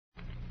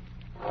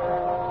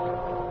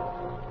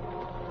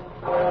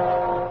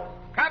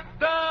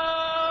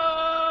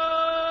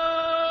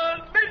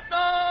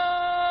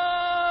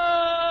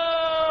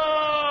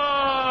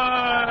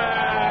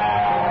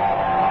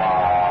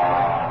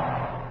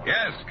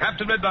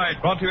Captain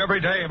Midnight, brought to you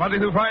every day, Monday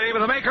through Friday,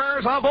 with the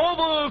makers of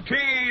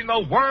Ovaltine,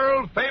 the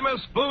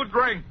world-famous food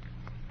drink.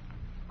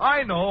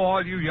 I know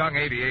all you young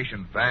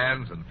aviation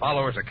fans and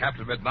followers of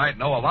Captain Midnight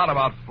know a lot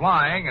about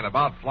flying and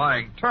about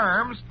flying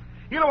terms.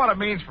 You know what it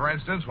means, for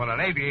instance, when an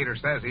aviator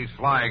says he's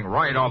flying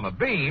right on the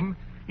beam.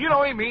 You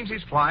know he means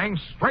he's flying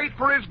straight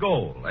for his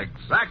goal,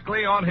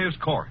 exactly on his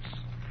course.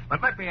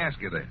 But let me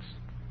ask you this.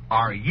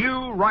 Are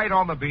you right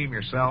on the beam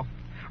yourself?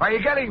 Are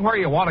you getting where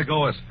you want to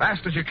go as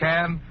fast as you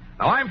can?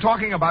 Now, I'm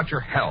talking about your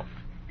health,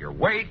 your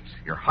weight,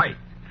 your height.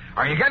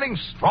 Are you getting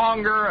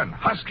stronger and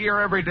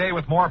huskier every day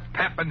with more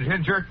pep and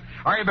ginger?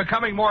 Are you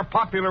becoming more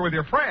popular with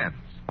your friends?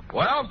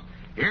 Well,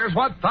 here's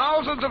what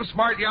thousands of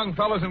smart young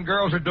fellas and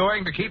girls are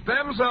doing to keep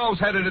themselves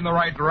headed in the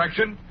right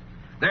direction.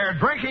 They're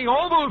drinking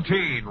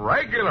Ovaltine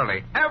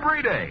regularly,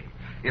 every day.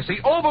 You see,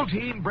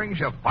 Ovaltine brings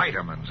you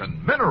vitamins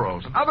and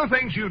minerals and other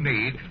things you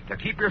need to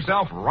keep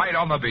yourself right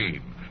on the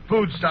beam.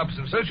 Food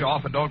substances you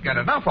often don't get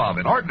enough of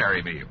in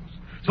ordinary meals.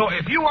 So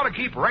if you want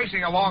to keep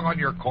racing along on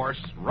your course,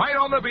 right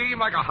on the beam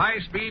like a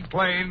high-speed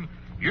plane,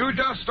 you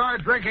just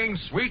start drinking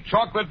sweet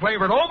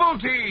chocolate-flavored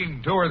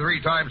Ovaltine 2 or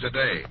 3 times a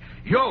day.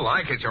 You'll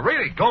like it. You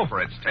really go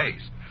for its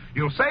taste.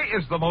 You'll say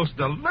it's the most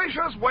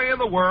delicious way in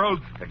the world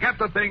to get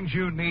the things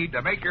you need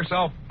to make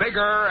yourself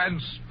bigger and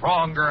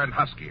stronger and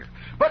huskier.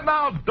 But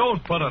now,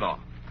 don't put it off.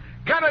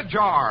 Get a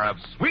jar of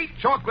sweet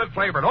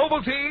chocolate-flavored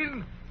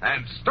Ovaltine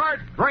and start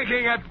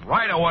drinking it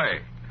right away.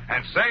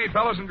 And say,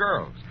 fellas and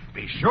girls,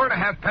 be sure to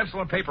have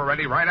pencil and paper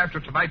ready right after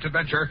tonight's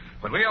adventure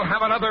when we'll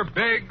have another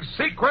big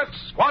secret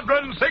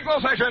squadron signal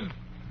session.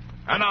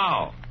 And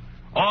now,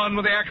 on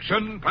with the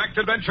action-packed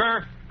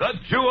adventure, the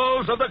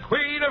Jewels of the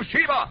Queen of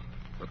Sheba,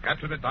 with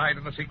Captain Midnight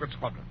and the Secret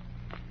Squadron.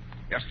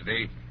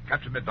 Yesterday,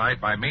 Captain Midnight,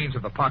 by means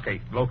of the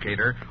pocket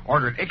locator,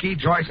 ordered Icky,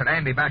 Joyce, and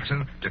Andy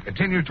Maxon to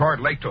continue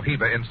toward Lake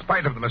Tohiba in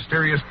spite of the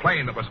mysterious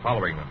plane that was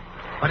following them.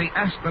 But he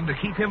asked them to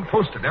keep him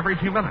posted every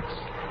few minutes.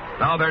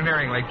 Now they're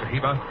nearing Lake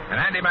Tohiba, and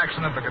Andy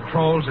Maxon at the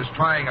controls is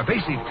trying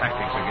evasive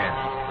tactics again.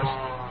 Listen.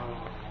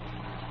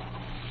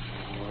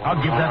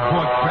 I'll give that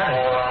boy credit.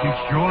 He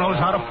sure knows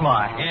how to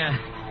fly.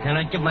 Yeah, and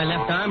I'd give my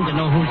left arm to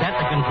know who's at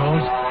the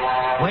controls.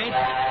 Wait,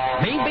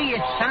 maybe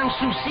it's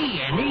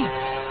Sanssouci, Andy.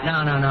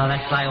 No,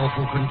 that fly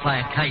fool couldn't fly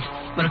a kite.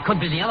 But it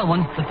could be the other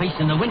one, the face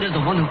in the window,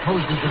 the one who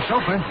posed as the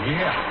chauffeur.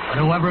 Yeah.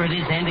 But whoever it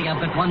is, Andy,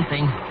 I'll bet one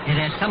thing. It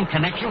has some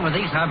connection with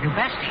these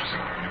Arbubastis.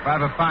 If I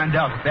ever find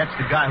out that that's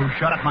the guy who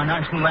shot up my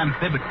nice little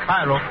amphib at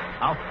Cairo,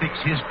 I'll fix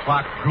his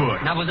clock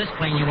good. Now, with this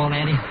plane, you won't,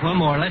 Andy. We're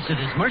more or less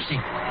at his mercy.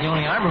 The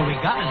only armor we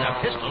got is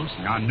our pistols.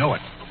 I know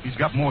it. He's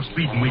got more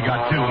speed than we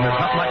got, too, and there's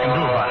nothing I can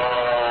do about it.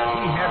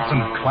 He had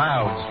some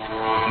clouds.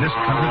 In this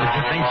country, there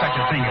just ain't such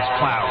a thing as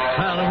clouds.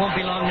 Well, it won't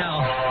be long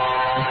now.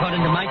 According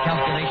to my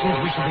calculations,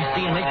 we shall be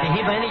seeing Lake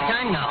Tohiba any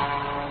time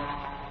now.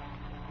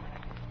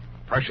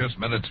 Precious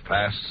minutes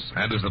pass,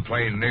 and as the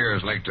plane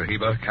nears Lake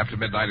Tohiba, Captain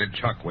Midnight and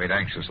Chuck wait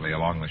anxiously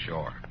along the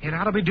shore. It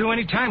ought to be due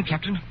any time,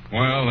 Captain.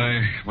 Well,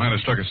 they might have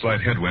struck a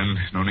slight headwind.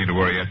 No need to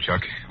worry yet,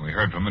 Chuck. We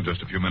heard from it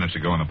just a few minutes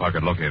ago in the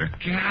pocket locator.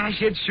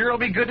 Gosh, it sure will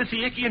be good to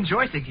see Icky and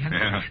Joyce again.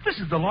 Yeah. This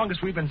is the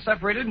longest we've been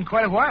separated in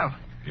quite a while.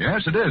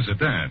 Yes, it is, at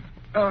that.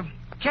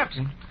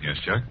 Captain, Yes,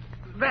 Chuck?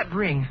 that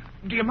ring,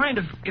 do you mind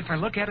if I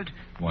look at it?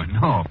 Why,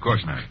 no, of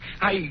course not.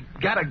 I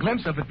got a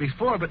glimpse of it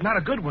before, but not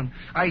a good one.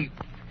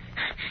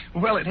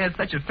 Well, it has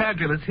such a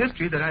fabulous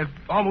history that I've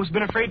almost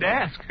been afraid to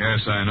ask. Yes,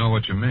 I know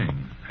what you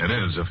mean. It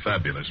is a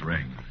fabulous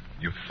ring.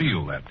 You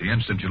feel that the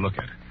instant you look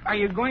at it. Are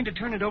you going to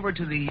turn it over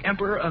to the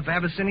Emperor of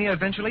Abyssinia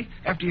eventually,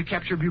 after you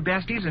capture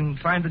Bubastes and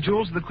find the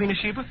jewels of the Queen of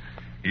Sheba?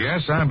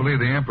 Yes, I believe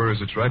the Emperor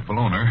is its rightful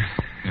owner.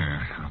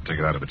 Here, I'll take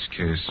it out of its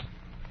case.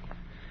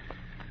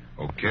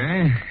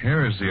 Okay,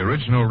 here is the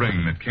original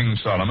ring that King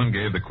Solomon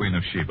gave the Queen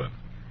of Sheba.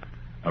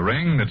 A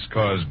ring that's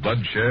caused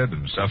bloodshed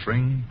and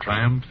suffering,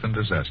 triumph and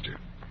disaster.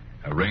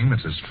 A ring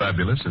that's as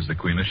fabulous as the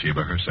Queen of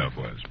Sheba herself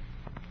was.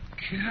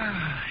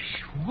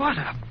 Gosh, what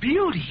a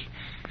beauty.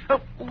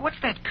 What's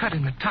that cut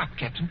in the top,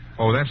 Captain?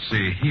 Oh, that's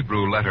the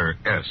Hebrew letter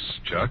S,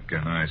 Chuck,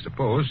 and I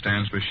suppose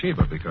stands for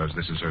Sheba because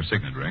this is her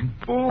signet ring.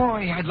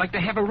 Boy, I'd like to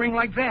have a ring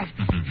like that.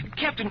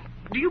 Captain,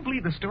 do you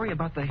believe the story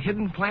about the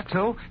hidden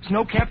plateau,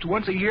 snow-capped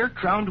once a year,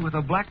 crowned with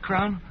a black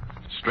crown?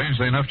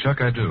 Strangely enough,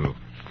 Chuck, I do.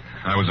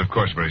 I was, of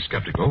course, very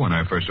skeptical when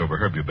I first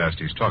overheard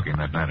Bubastes talking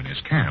that night in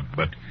his camp,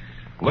 but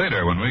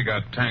later, when we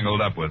got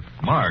tangled up with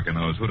Mark and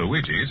those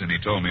Hudawichis, and he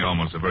told me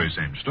almost the very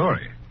same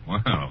story,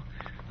 well,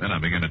 then I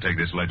began to take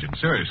this legend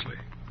seriously.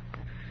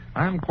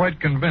 I'm quite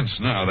convinced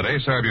now that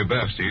Aesar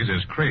Bubastes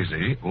is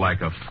crazy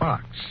like a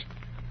fox.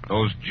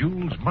 Those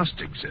jewels must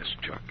exist,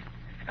 Chuck.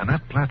 And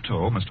that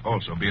plateau must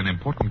also be an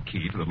important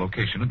key to the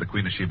location of the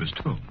Queen of Sheba's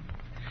tomb.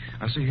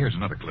 Now, see, here's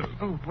another clue.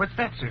 Oh, what's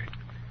that, sir?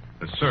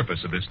 The surface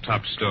of this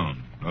top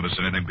stone. Notice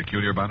anything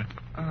peculiar about it?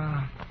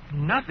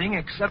 Nothing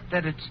except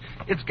that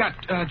it's got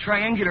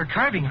triangular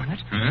carving on it.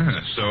 Yeah,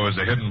 so is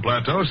the hidden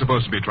plateau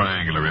supposed to be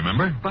triangular,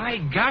 remember? By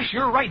gosh,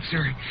 you're right,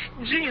 sir.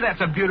 Gee,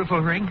 that's a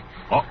beautiful ring.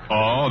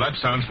 Oh, that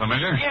sounds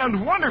familiar.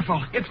 And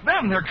wonderful. It's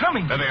them. They're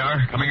coming. There they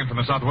are, coming in from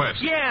the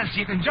southwest. Yes,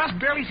 you can just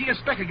barely see a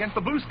speck against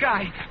the blue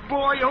sky.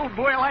 Boy, oh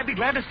boy, I'd be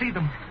glad to see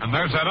them. And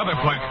there's that other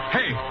plane.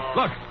 Hey,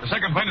 look, the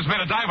second plane has made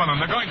a dive on them.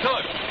 They're going to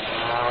it.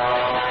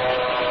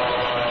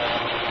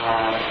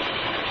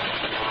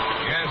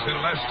 Yes, in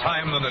less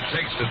time than it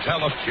takes to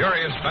tell, a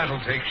furious battle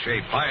takes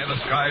shape high in the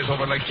skies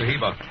over Lake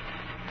Sheba.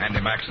 Andy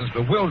Maxon's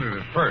bewildered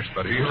at first,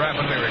 but he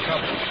rapidly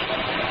recovers.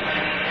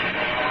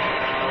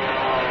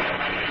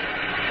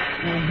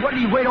 Well, what do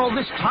you wait all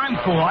this time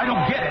for? I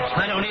don't get it.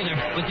 I don't either,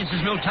 but this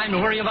is no time to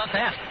worry about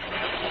that.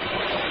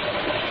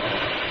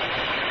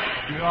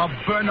 I'll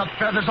burn the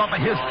feathers off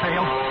of his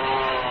tail.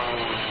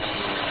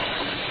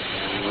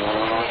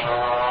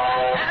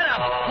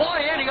 Boy,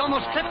 Andy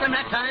almost clipped him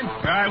that time.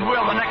 I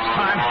will the next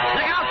time.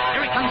 Look out! Here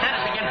he comes at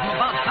us again from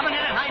above. Coming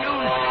in at high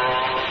noon.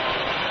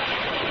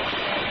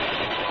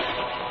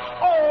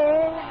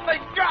 Oh, they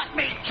got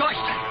me.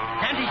 Joyce,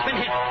 Andy's been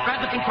hit.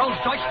 Grab the controls,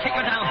 Joyce. Take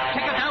her down.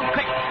 Take her down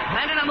quick.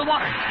 Land it on the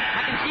water.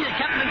 I can see the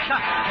captain and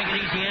shot. Take it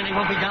easy, Andy.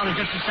 We'll be down in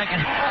just a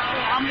second.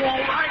 Oh, I'm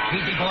all right.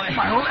 Easy, boy.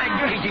 My leg.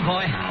 Easy,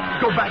 boy.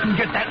 Go back and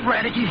get that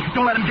Radicky.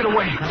 Don't let him get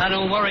away. Now,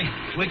 don't worry.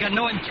 We got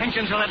no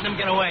intentions of letting him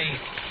get away.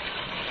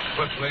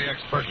 Swiftly,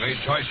 expertly,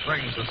 Joyce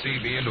brings the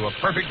CB into a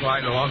perfect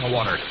glide along the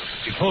water.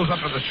 She pulls up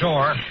to the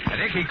shore,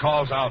 and Icky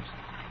calls out,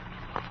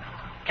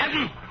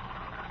 Captain!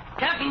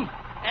 Captain!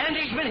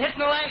 Andy's been hit in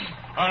the leg.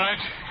 All right,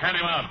 hand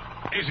him out.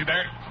 Easy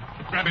there.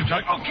 Grab him,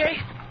 Chuck. Okay.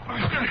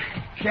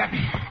 Cappy,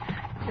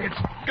 it's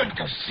good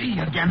to see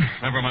you again.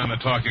 Never mind the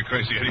talk, you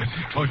crazy idiot.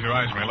 Close your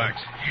eyes and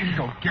relax.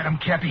 Go get him,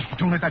 Cappy.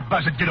 Don't let that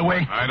buzzard get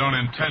away. I don't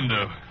intend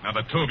to. Now,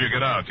 the two of you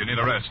get out. You need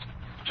a rest.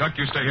 Chuck,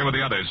 you stay here with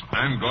the others.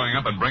 I'm going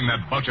up and bring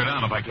that vulture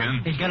down if I can.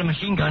 He's got a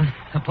machine gun.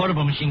 A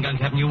portable machine gun,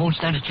 Captain. You won't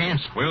stand a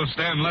chance. We'll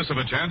stand less of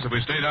a chance if we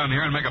stay down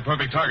here and make a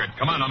perfect target.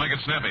 Come on, I'll make it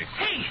snappy.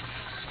 Hey!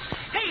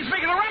 Hey, he's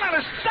making a run on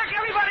us. Duck,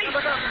 everybody!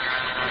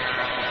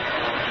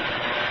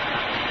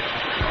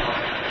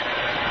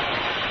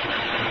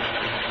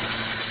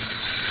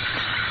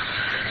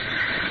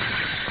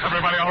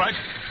 Everybody all right?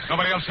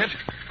 Nobody else hit?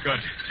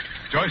 Good.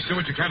 Joyce, do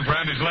what you can for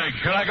Andy's leg.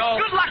 Here I go.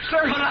 Good luck,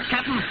 sir. Good luck,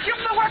 Captain. Give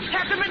him the works,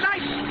 Captain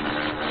Midnight.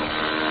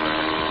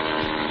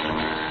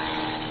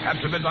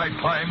 Captain Midnight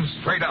climbs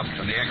straight up,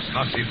 and the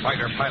ex-Nazi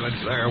fighter pilot's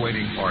there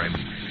waiting for him.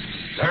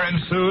 There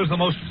ensues the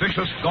most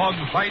vicious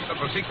dogfight that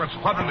the secret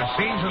squadron has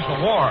seen since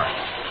the war.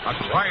 A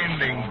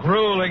grinding,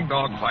 grueling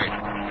dogfight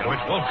in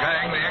which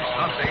Wolfgang, the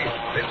ex-Nazi,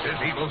 pits his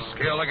evil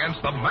skill against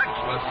the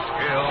matchless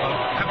skill of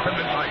Captain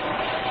Midnight.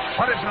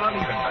 But it's an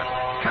uneven battle.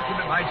 Captain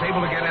Midnight's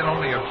able to get in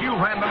only a few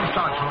random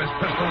shots from his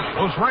pistol at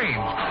close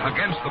range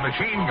against the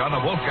machine gun of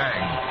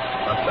Wolfgang.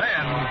 But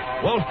then,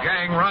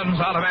 Wolfgang runs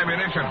out of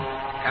ammunition.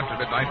 Captain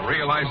Midnight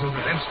realizes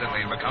it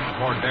instantly and becomes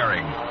more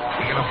daring.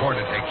 He can afford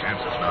to take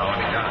chances now, and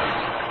he does.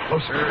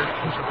 Closer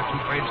the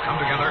two trains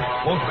come together,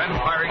 both men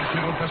firing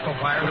single pistol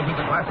fire into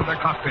the glass of their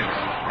cockpits.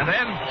 And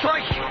then...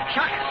 Joyce!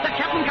 Chuck! The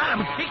captain got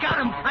him! He got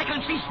him! I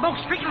can see smoke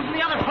streaking from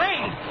the other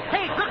plane!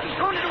 Hey, look, he's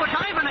going into a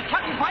dive and the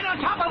captain's right on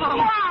top of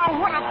him!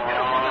 Wow, what a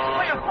beautiful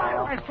display of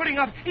fire he's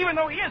putting up, even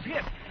though he is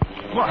hit.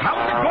 Well,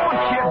 how's it going,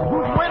 kid?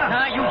 Who's winning?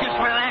 You just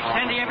relax,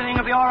 Andy. Everything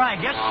will be all right.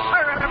 Yes,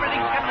 sir.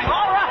 Everything's going to be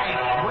all right.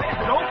 Well,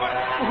 is it over?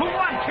 Who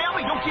won? Tell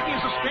me. Don't keep me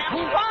in suspense.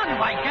 Who won?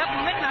 Why,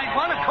 Captain Midnight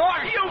won, of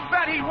course. You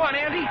bet he won,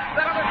 Andy.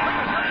 That other trick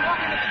was running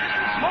off into the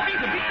distance, smoking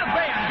to beat the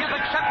band. Yeah,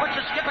 but Chuck, what's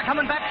the skipper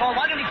coming back for?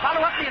 Why didn't he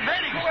follow up the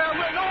advantage? Well,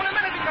 we'll know in a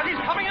minute because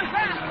he's coming in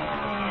fast.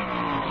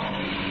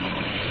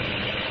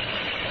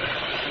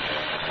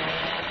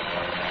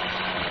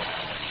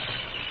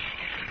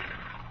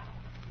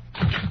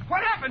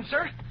 What happened,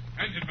 sir?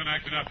 Engine been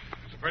acting up. I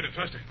was afraid to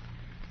trust it.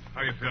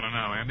 How you feeling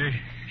now, Andy?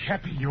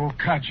 Happy, you old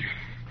codger.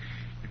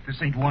 If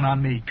this ain't one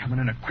on me, coming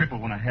in a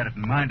cripple when I had it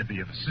in mind to be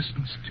of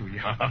assistance to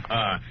you.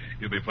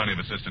 You'll be plenty of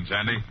assistance,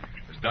 Andy.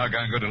 It's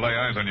doggone good to lay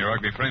eyes on your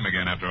ugly frame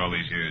again after all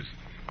these years.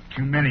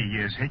 Too many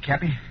years, hey,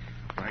 Cappy?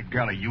 By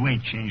golly, you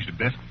ain't changed a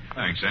bit.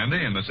 Thanks,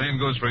 Andy, and the same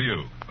goes for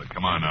you. But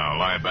come on now,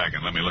 lie back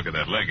and let me look at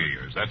that leg of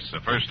yours. That's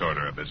the first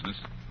order of business.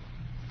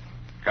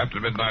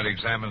 Captain Midnight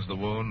examines the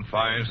wound,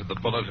 finds that the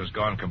bullet has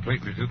gone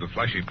completely through the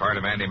fleshy part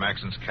of Andy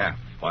Maxon's calf.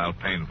 While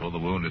painful, the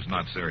wound is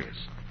not serious.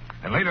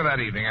 And later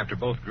that evening, after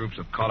both groups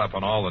have caught up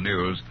on all the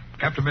news,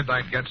 Captain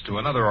Midnight gets to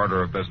another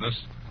order of business,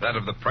 that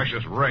of the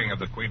precious ring of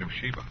the Queen of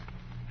Sheba.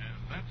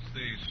 And that's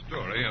the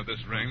story of this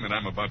ring that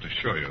I'm about to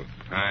show you.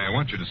 I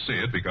want you to see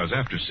it because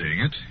after seeing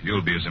it,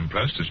 you'll be as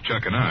impressed as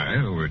Chuck and I,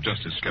 who are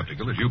just as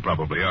skeptical as you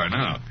probably are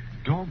now.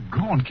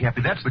 Doggone,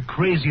 Cappy, that's the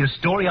craziest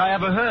story I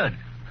ever heard.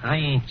 I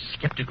ain't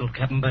skeptical,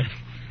 Captain, but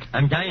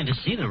I'm dying to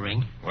see the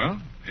ring. Well,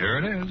 here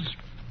it is.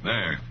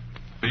 There.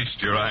 Feast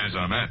your eyes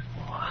on that.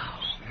 Wow.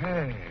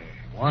 Hey.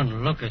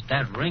 One look at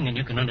that ring, and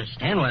you can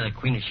understand why the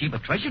Queen of Sheba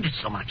treasured it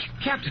so much.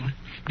 Captain,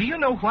 do you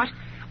know what?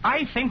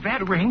 I think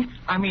that ring,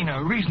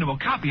 a reasonable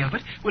copy of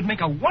it, would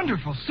make a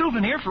wonderful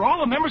souvenir for all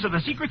the members of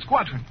the Secret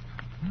Squadron.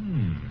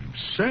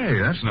 Say,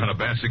 that's not a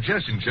bad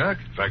suggestion, Chuck.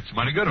 In fact, it's a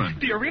mighty good one.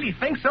 Do you really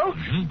think so?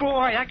 Mm-hmm.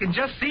 Boy, I can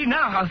just see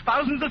now how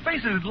thousands of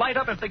faces would light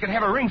up if they could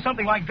have a ring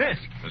something like this.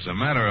 As a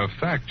matter of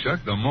fact, Chuck,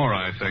 the more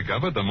I think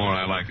of it, the more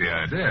I like the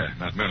idea.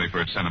 Not merely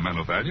for its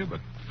sentimental value, but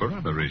for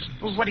other reasons.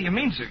 Well, what do you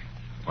mean, sir?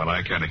 Well,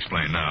 I can't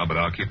explain now, but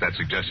I'll keep that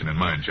suggestion in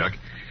mind, Chuck.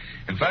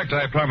 In fact,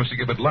 I promise to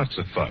give it lots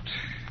of thought.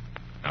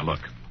 Now, look,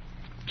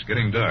 it's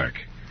getting dark.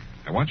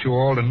 I want you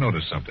all to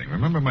notice something.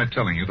 Remember my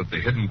telling you that the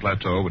hidden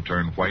plateau would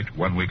turn white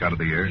 1 week out of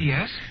the year?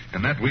 Yes.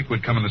 And that week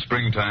would come in the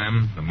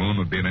springtime. The moon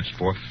would be in its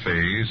fourth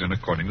phase, and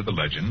according to the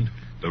legend,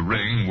 the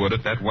ring would,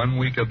 at that 1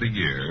 week of the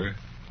year,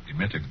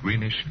 emit a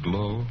greenish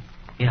glow.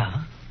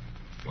 Yeah?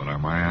 Well, are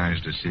my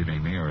eyes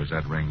deceiving me, or is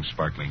that ring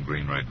sparkling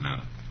green right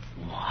now?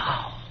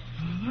 Wow.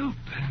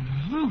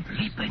 Lupin.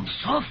 Leaping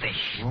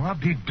sawfish. Well, I'll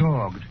be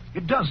dogged.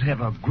 It does have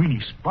a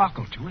greeny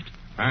sparkle to it.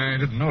 I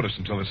didn't notice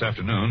until this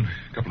afternoon.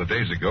 A couple of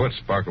days ago, its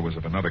sparkle was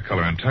of another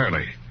color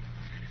entirely.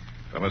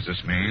 Fellas,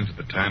 this means that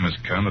the time has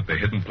come that the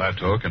hidden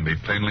plateau can be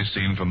plainly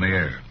seen from the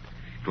air.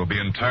 It will be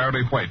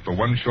entirely white for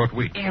 1 short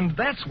week. And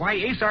that's why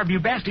Ace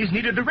Bubastis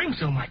needed the ring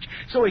so much,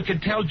 so he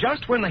could tell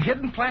just when the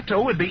hidden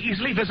plateau would be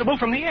easily visible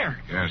from the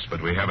air. Yes,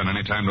 but we haven't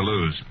any time to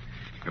lose.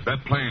 If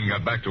that plane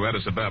got back to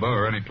Addis Ababa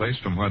or any place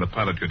from where the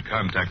pilot could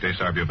contact Ace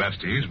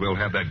Bubastis, we'll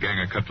have that gang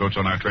of cutthroats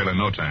on our trail in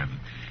no time.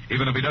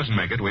 Even if he doesn't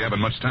make it, we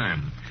haven't much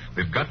time.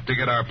 We've got to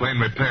get our plane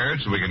repaired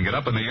so we can get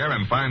up in the air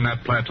and find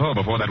that plateau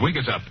before that week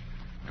is up.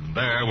 And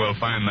there we'll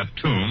find the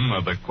tomb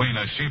of the Queen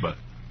of Sheba.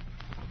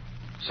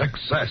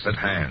 Success at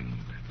hand.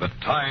 The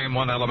time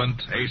one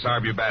element, Ace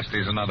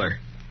Bubastis another.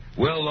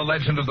 Will the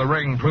legend of the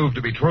ring prove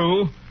to be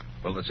true?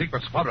 Will the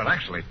Secret Squadron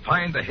actually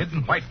find the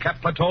hidden white cap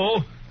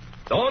plateau?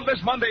 Don't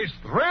miss Monday's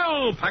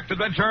thrill-packed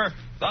adventure,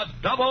 The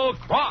Double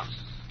Cross.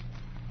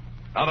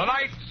 Now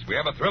tonight, we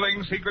have a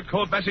thrilling secret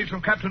code message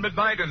from Captain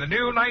Midnight in the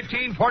new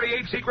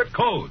 1948 secret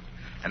code.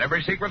 And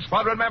every Secret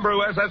Squadron member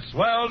who has that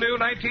swell new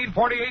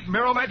 1948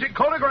 Miro Magic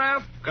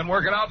Codograph can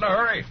work it out in a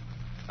hurry.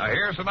 Now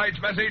here's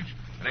tonight's message,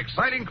 an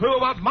exciting clue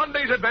about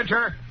Monday's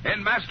adventure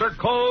in Master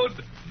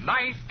Code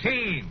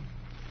 19.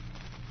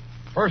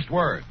 First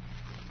word,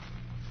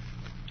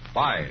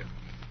 5.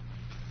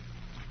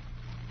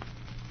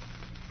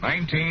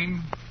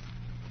 19.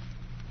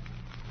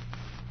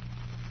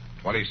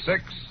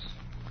 26.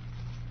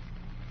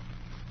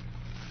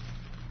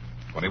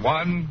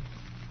 21.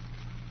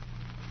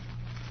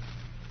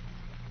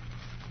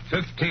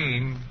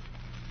 15.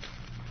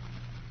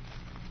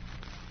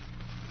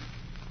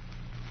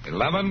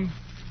 11.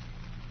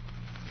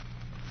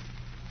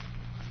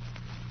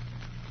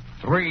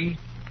 3.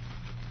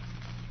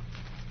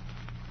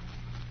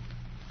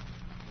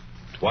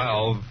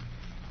 12.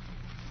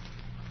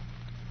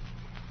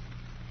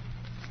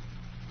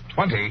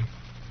 20.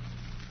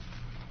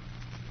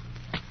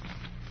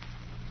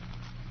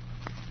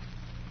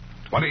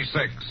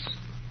 26.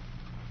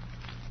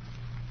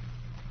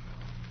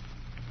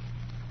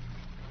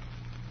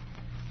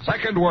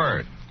 Second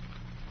word.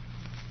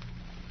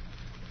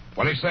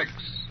 26.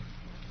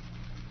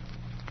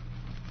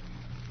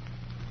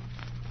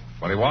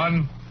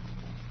 21.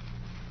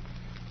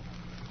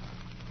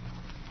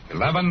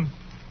 11.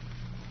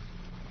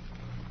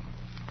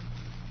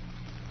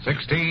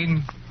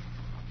 16.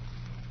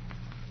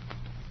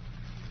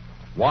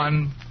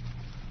 1.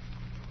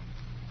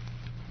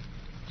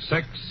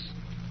 6.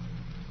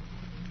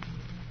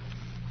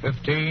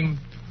 15.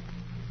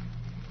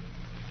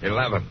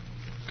 11.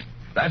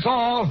 That's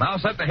all. Now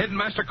set the hidden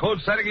master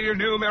code setting in your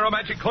new Miro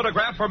Magic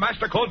Codograph for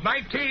Master Code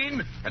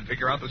 19 and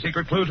figure out the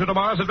secret clue to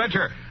tomorrow's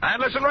adventure. And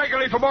listen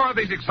regularly for more of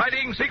these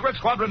exciting Secret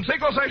Squadron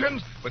sequel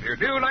sessions with your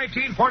new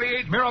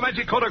 1948 Miro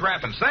Magic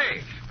Codograph. And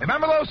say,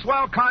 remember those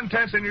swell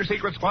contests in your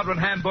Secret Squadron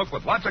handbook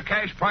with lots of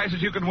cash prizes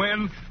you can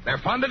win? They're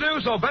fun to do,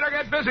 so better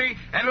get busy.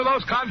 Enter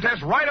those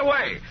contests right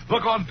away.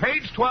 Look on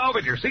page 12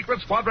 in your Secret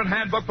Squadron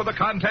handbook for the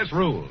contest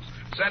rules.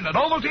 Send an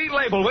Ovaltine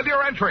label with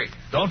your entry.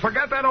 Don't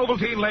forget that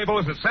Ovaltine label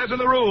as it says in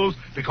the rules,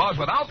 because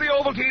without the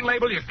Ovaltine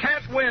label, you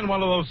can't win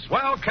one of those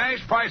swell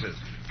cash prizes.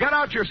 Get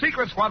out your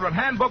Secret Squadron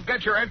handbook,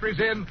 get your entries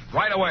in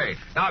right away.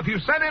 Now, if you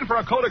sent in for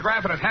a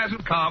codograph and it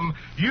hasn't come,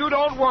 you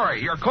don't worry.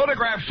 Your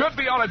codograph should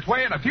be on its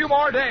way in a few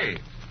more days.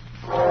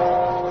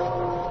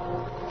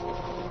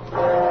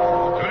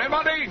 Tune in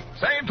Monday,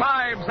 same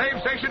time, same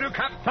station to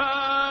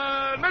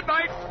Captain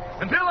Midnight.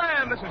 Until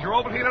then, this is your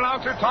Ovaltine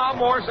announcer, Tom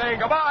Moore, saying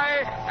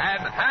goodbye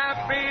and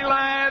happy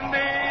landing.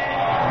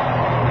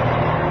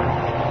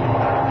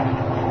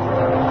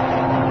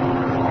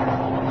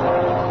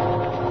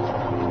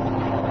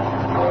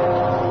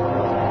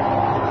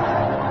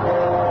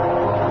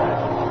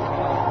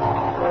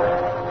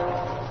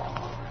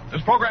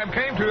 This program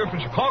came to you from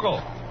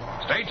Chicago.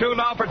 Stay tuned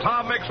now for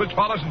Tom Mix, which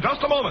follows in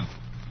just a moment.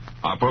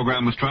 Our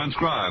program was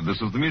transcribed.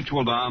 This is the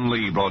Mutual Don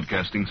Lee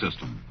Broadcasting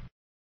System.